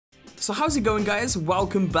So how's it going, guys?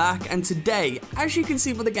 Welcome back, and today, as you can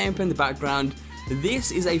see from the gameplay in the background,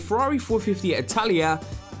 this is a Ferrari 450 Italia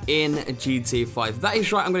in GTA 5. That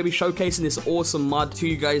is right, I'm going to be showcasing this awesome mod to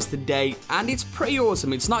you guys today, and it's pretty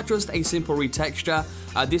awesome. It's not just a simple retexture.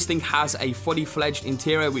 This thing has a fully fledged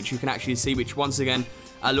interior, which you can actually see, which once again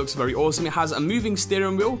looks very awesome. It has a moving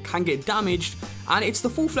steering wheel, can get damaged, and it's the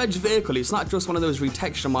full-fledged vehicle. It's not just one of those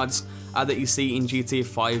retexture mods that you see in GTA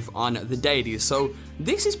 5 on the dailies. So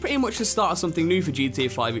this is pretty much the start of something new for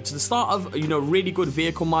GTA 5. It's the start of, really good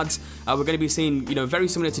vehicle mods. We're going to be seeing, very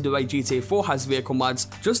similar to the way GTA 4 has vehicle mods,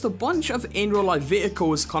 just a bunch of in real life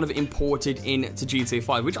vehicles kind of imported into GTA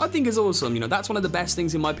 5, which I think is awesome. That's one of the best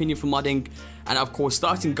things in my opinion for modding, and of course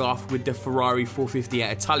starting off with the Ferrari 450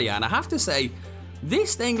 Italia. And I have to say,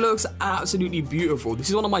 this thing looks absolutely beautiful. This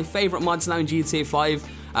is one of my favorite mods now in GTA 5.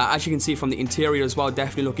 As you can see from the interior as well,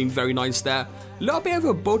 definitely looking very nice there. A little bit of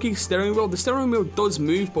a buggy steering wheel. The steering wheel does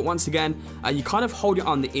move, but once again, you kind of hold it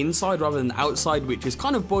on the inside rather than the outside, which is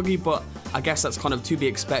kind of buggy, but I guess that's kind of to be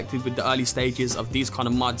expected with the early stages of these kind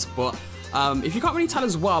of mods. But if you can't really tell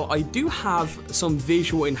as well, I do have some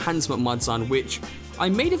visual enhancement mods on, which I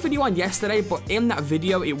made a video on yesterday, but in that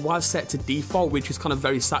video it was set to default, which is kind of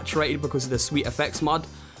very saturated because of the Sweet Effects mod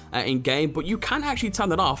in game, but you can actually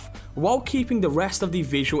turn it off while keeping the rest of the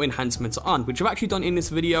visual enhancements on, which I've actually done in this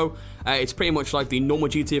video. It's pretty much like the normal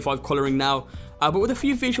GTA 5 coloring now, but with a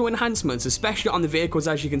few visual enhancements, especially on the vehicles.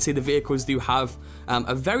 As you can see, the vehicles do have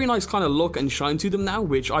a very nice kind of look and shine to them now,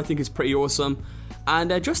 which I think is pretty awesome.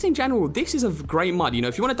 And just in general, this is a great mod.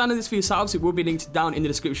 If you want to download this for yourselves, it will be linked down in the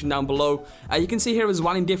description down below. You can see here as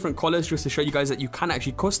well in different colors, just to show you guys that you can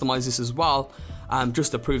actually customize this as well,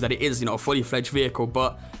 just to prove that it is, a fully fledged vehicle.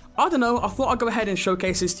 But I don't know, I thought I'd go ahead and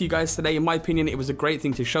showcase this to you guys today. In my opinion, it was a great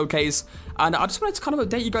thing to showcase, and I just wanted to kind of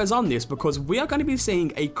update you guys on this, because we are going to be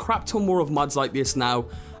seeing a crap ton more of mods like this now,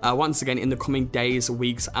 once again in the coming days,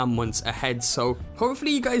 weeks and months ahead. So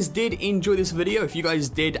hopefully you guys did enjoy this video. If you guys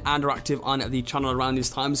did and are active on the channel around these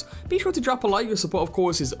times, be sure to drop a like. Your support of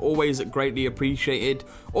course is always greatly appreciated.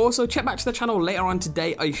 Also check back to the channel later on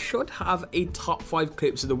today. I should have a top 5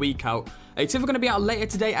 clips of the week out. It's either going to be out later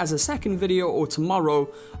today as a second video, or tomorrow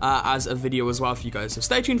as a video as well for you guys. So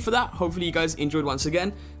stay tuned for that. Hopefully you guys enjoyed once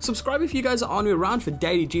again. Subscribe if you guys are on your around for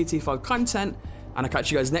daily GTA 5 content, and I'll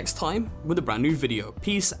catch you guys next time with a brand new video.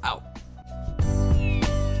 Peace out.